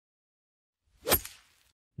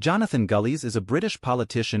Jonathan Gullis is a British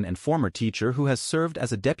politician and former teacher who has served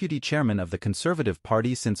as a deputy chairman of the Conservative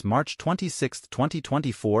Party since March 26,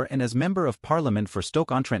 2024 and as Member of Parliament for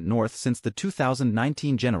Stoke-on-Trent North since the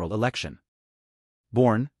 2019 general election.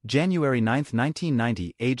 Born, January 9,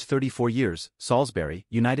 1990, age 34 years, Salisbury,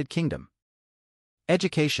 United Kingdom.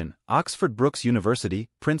 Education, Oxford Brookes University,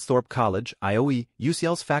 Princethorpe College, IOE,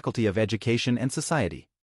 UCL's Faculty of Education and Society.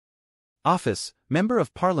 Office, Member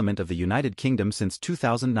of Parliament of the United Kingdom since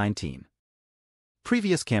 2019.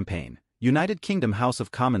 Previous campaign, United Kingdom House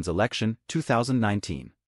of Commons election,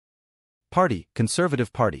 2019. Party,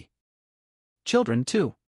 Conservative Party. Children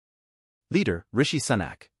 2. Leader, Rishi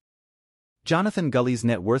Sunak. Jonathan Gullis'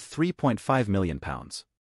 net worth £3.5 million.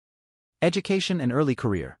 Education and early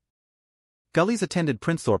career. Gullis attended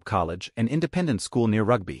Princethorpe College, an independent school near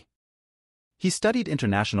Rugby. He studied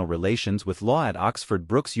international relations with law at Oxford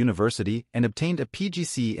Brookes University and obtained a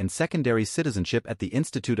PGC in secondary citizenship at the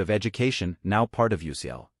Institute of Education, now part of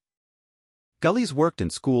UCL. Gullis worked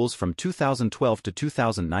in schools from 2012 to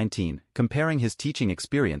 2019, comparing his teaching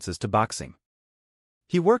experiences to boxing.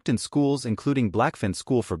 He worked in schools including Blackfin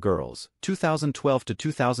School for Girls, 2012 to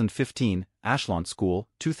 2015, Ashland School,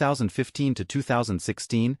 2015 to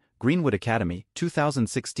 2016, Greenwood Academy,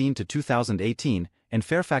 2016 to 2018, and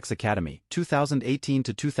Fairfax Academy, 2018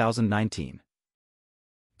 to 2019.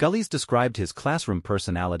 Gullis described his classroom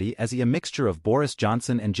personality as a mixture of Boris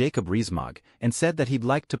Johnson and Jacob Rees-Mogg, and said that he'd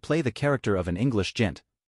like to play the character of an English gent.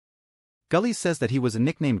 Gullis says that he was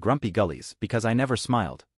nicknamed Grumpy Gullis because I never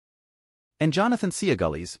smiled. And Jonathan Sia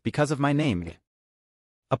Gullis because of my name.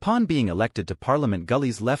 Upon being elected to Parliament,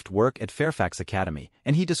 Gullis left work at Fairfax Academy,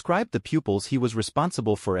 and he described the pupils he was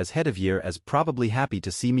responsible for as head of year as probably happy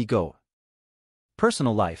to see me go.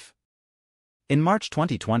 Personal life. In March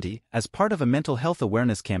 2020, as part of a mental health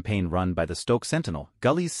awareness campaign run by the Stoke Sentinel,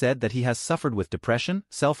 Gullis said that he has suffered with depression,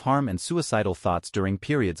 self-harm and suicidal thoughts during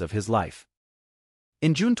periods of his life.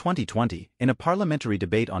 In June 2020, in a parliamentary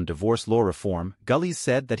debate on divorce law reform, Gullis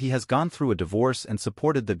said that he has gone through a divorce and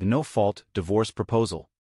supported the no-fault divorce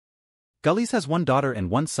proposal. Gullis has one daughter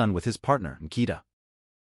and one son with his partner, Nkita.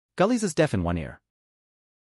 Gullis is deaf in one ear.